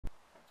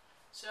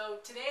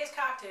So today's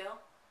cocktail,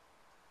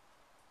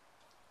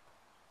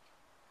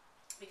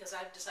 because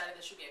I've decided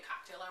this should be a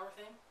cocktail hour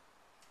thing,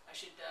 I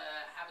should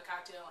have a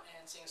cocktail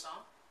and sing a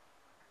song.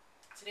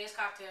 Today's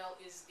cocktail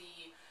is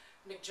the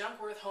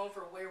McJunkworth Home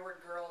for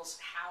Wayward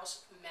Girls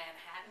House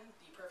Manhattan,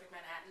 the Perfect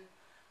Manhattan,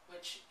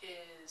 which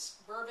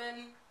is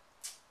bourbon,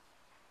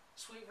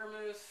 sweet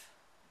vermouth,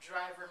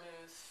 dry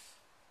vermouth,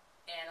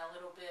 and a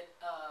little bit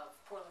of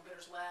Portland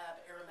Bitters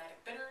Lab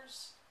aromatic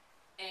bitters,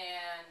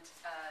 and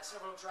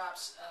several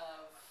drops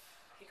of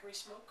hickory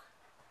smoke,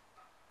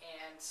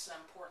 and some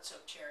port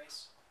soaked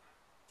cherries.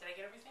 Did I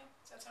get everything?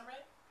 Does that sound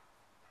right?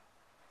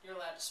 You're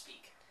allowed to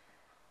speak.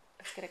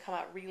 It's going to come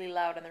out really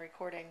loud in the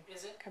recording.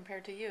 Is it?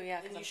 Compared to you,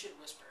 yeah. Then you should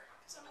whisper,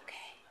 because I'm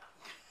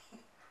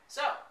okay.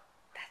 So.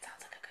 That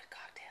sounds like a good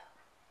cocktail.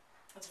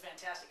 That's a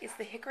fantastic cocktail. Is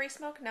the hickory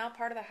smoke now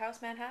part of the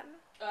House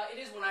Manhattan? It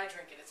is when I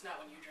drink it. It's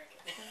not when you drink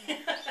it.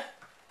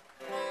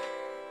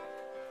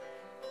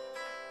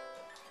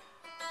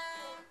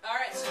 All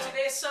right, so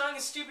today's song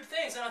is Stupid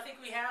Things. I don't think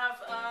we have,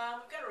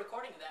 we've got a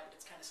recording of that, but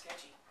it's kind of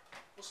sketchy.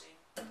 We'll see.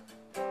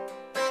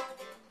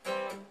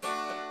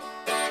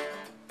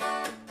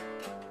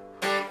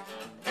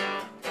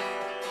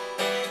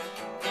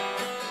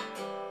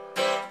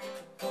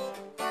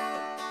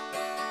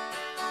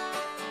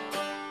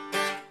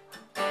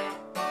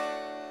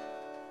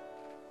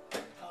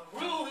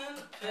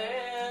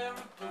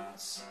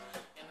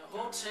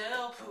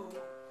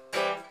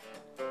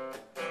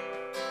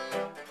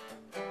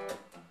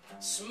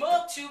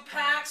 Smoked 2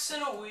 packs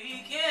in a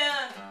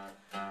weekend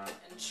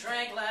and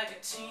drank like a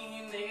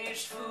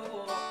teenage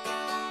fool.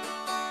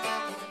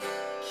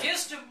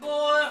 Kissed a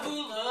boy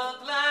who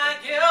looked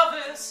like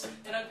Elvis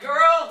and a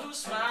girl who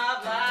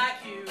smiled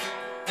like you.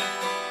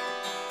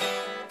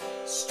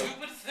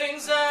 Stupid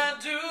things I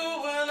do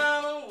when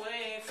I'm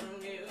away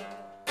from you.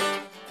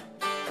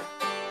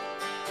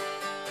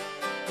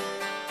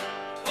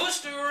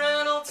 Pushed a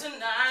rental to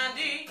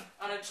 90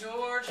 on a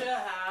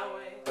Georgia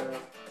highway.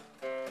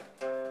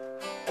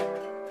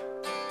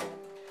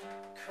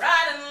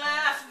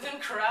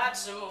 Cried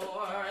some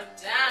more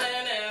down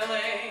in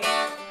L.A.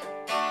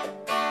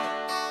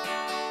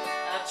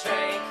 I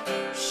drank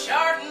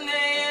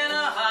Chardonnay in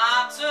a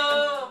hot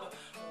tub,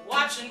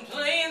 watching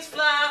planes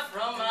fly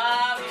from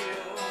my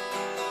view.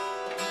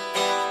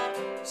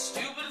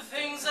 Stupid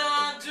things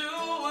I do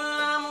when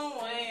I'm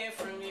away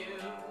from you.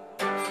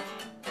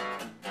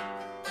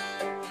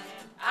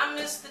 I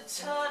miss the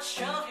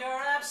touch of your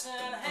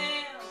absent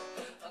hand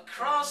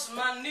across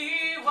my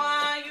knee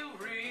while you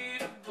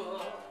read a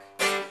book.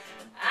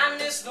 I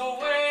miss the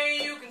way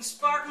you can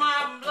spark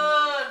my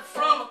blood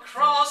from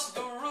across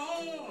the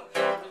room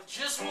with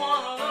just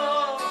one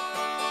look.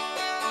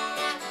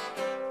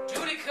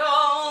 Duty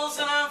calls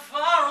and I'm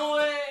far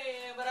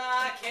away, but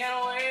I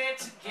can't wait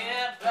to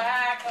get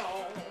back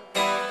home.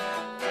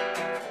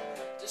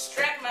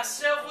 Distract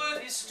myself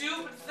with these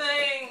stupid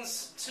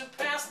things to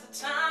pass the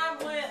time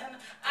when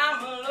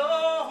I'm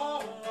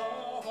alone.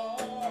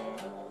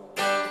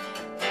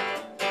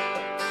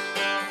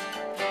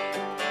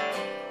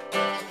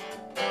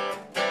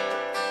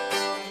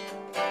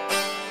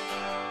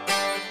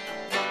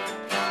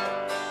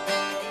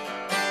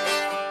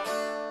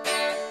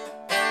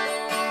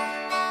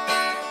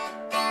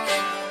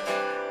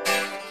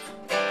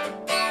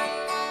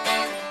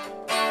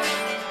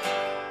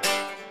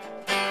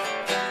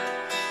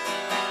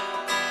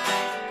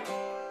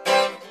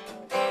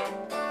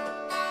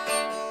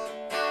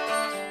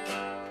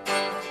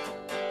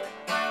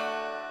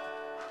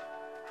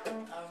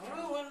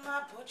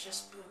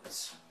 Just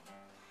boots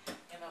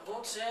in a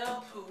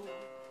hotel pool.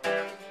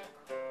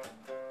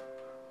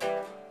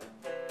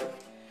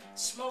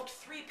 Smoked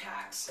 3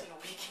 packs in a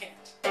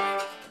weekend.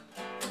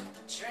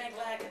 Drank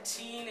like a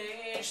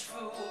teenage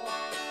fool.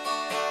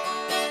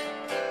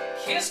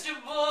 Kissed a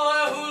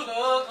boy who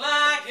looked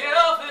like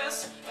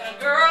Elvis and a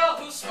girl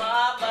who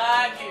smiled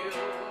like you.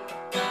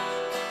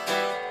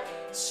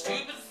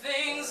 Stupid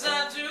things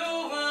I do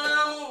when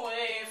I'm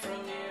away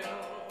from you.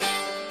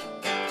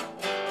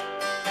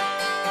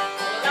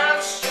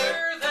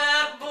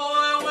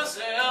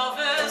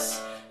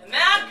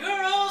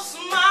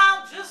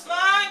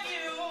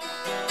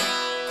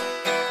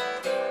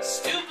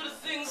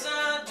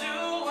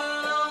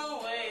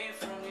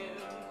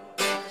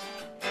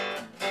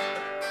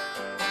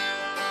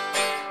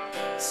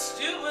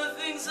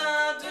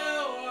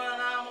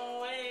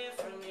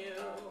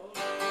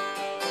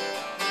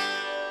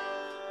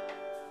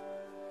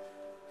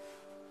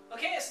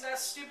 Okay, so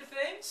that's Stupid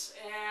Things,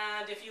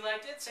 and if you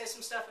liked it, say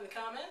some stuff in the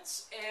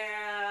comments,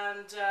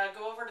 and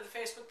go over to the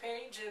Facebook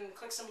page and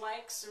click some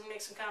likes and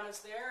make some comments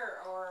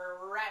there, or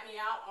rat me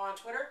out on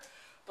Twitter.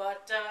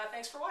 But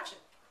thanks for watching.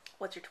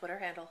 What's your Twitter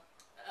handle?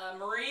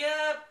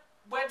 Maria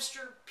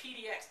Webster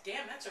PDX.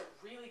 Damn, that's a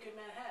really good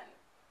Manhattan.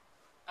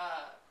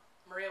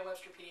 Maria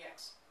Webster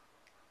PDX.